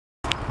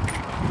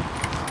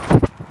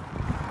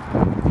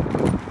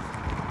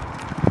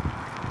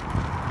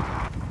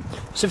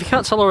So if you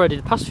can't tell already,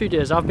 the past few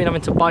days I've been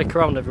having to bike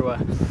around everywhere.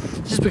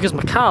 This is because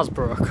my car's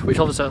broke, which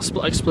obviously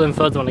I'll explain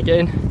further when I get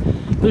in.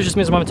 But it just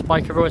means I'm having to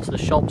bike everywhere to the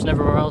shops and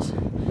everywhere else.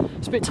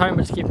 It's a bit tiring,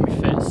 but it's keeping me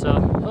fit,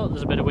 so... Oh,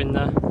 there's a bit of wind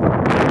there.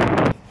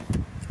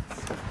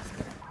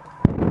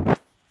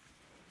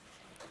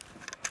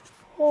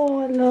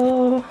 Oh,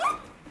 hello.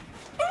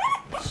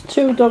 There's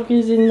two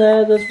doggies in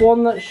there. There's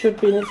one that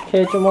should be in its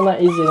cage and one that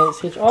is in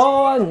its cage.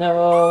 Oh, I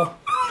know.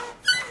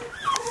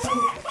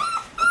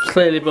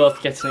 Clearly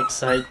both getting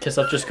excited because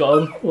I've just got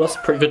home. Well, that's a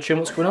pretty good tune.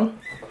 What's going on?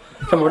 I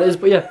can't remember what it is,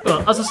 but yeah.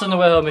 Well, as I said on the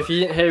way home, if you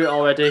didn't hear it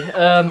already,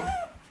 I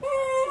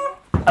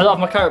don't have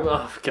my car.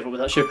 Oh, give up with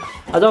that shoe.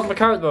 I don't have my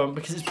car at the moment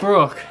because it's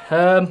broke.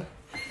 The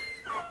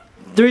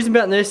reason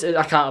behind this is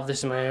I can't have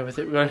this in my ear with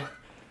it going.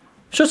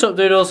 Shut up,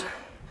 doodles.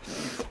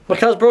 My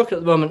car's broken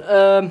at the moment.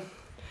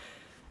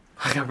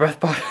 I got breath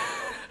back.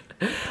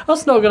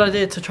 That's not a good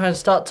idea to try and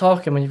start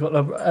talking when you've got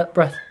no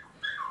breath.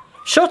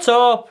 Shut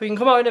up! You can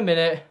come out in a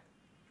minute.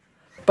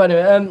 But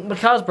anyway, my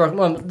car's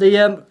broken.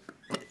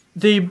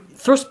 The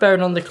thrust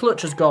bearing on the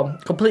clutch has gone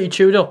completely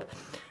chewed up.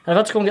 And I've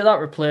had to go and get that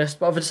replaced,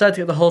 but I've decided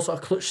to get the whole sort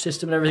of clutch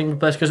system and everything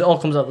replaced because it all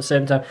comes out at the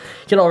same time.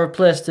 Get it all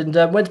replaced, and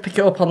went to pick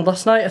it up on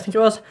last night, I think it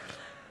was.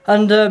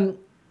 And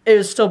it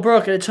was still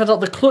broken. It turns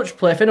out the clutch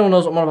plate, if anyone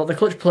knows what I'm on about, the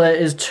clutch plate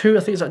is I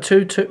think it's like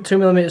 2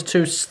 millimeters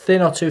too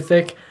thin or too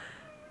thick.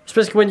 It's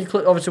basically when you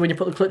obviously when you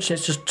put the clutch in,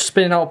 it's just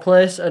spinning out of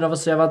place, and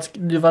obviously I've had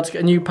to get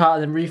a new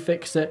part and then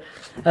refix it.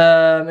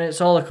 And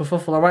it's all a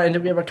kerfuffle. I might end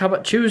up getting my car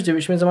back Tuesday,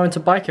 which means I'm having to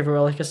bike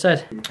everywhere, like I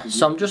said.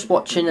 So I'm just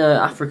watching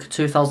Africa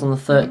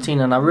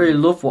 2013, and I really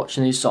love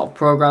watching these sort of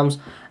programs.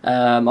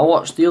 I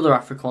watched the other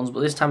Africa ones, but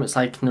this time it's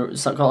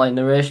got like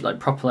narration, like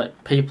proper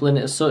like people in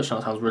it as such.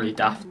 And that sounds really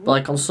daft. But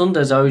like on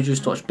Sundays, I always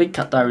used to watch Big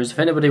Cat Diaries. If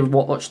anybody would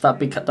watch that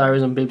Big Cat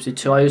Diaries on BBC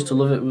Two, I used to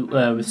love it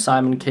with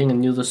Simon King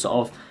and the other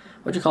sort of.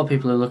 What do you call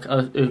people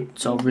who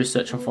sort of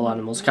research and follow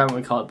animals? I can't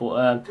remember what we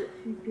call it,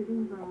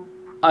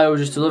 but I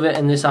always used to love it,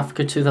 and this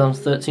Africa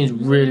 2013 is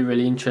really,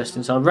 really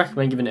interesting, so I'd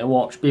recommend giving it a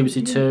watch.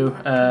 BBC Two,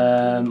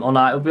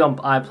 it'll be on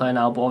iPlayer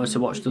now, but obviously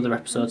watch the other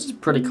episodes. It's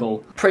pretty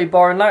cool. Pretty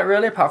boring night,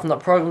 really, apart from that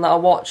programme that I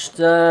watched.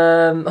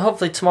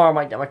 Hopefully tomorrow I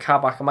might get my car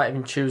back, I might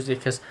even Tuesday,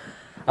 because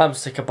I'm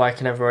sick of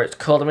biking everywhere. It's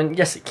cold. I mean,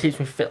 yes, it keeps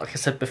me fit, like I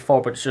said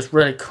before, but it's just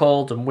really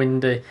cold and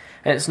windy,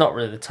 and it's not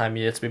really the time of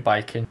year to be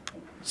biking.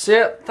 So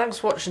yeah, thanks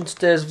for watching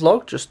today's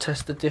vlog. Just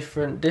test the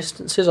different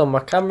distances on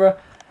my camera.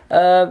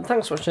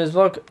 Thanks for watching this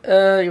vlog.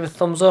 Give it a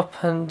thumbs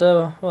up, and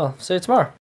well, see you tomorrow.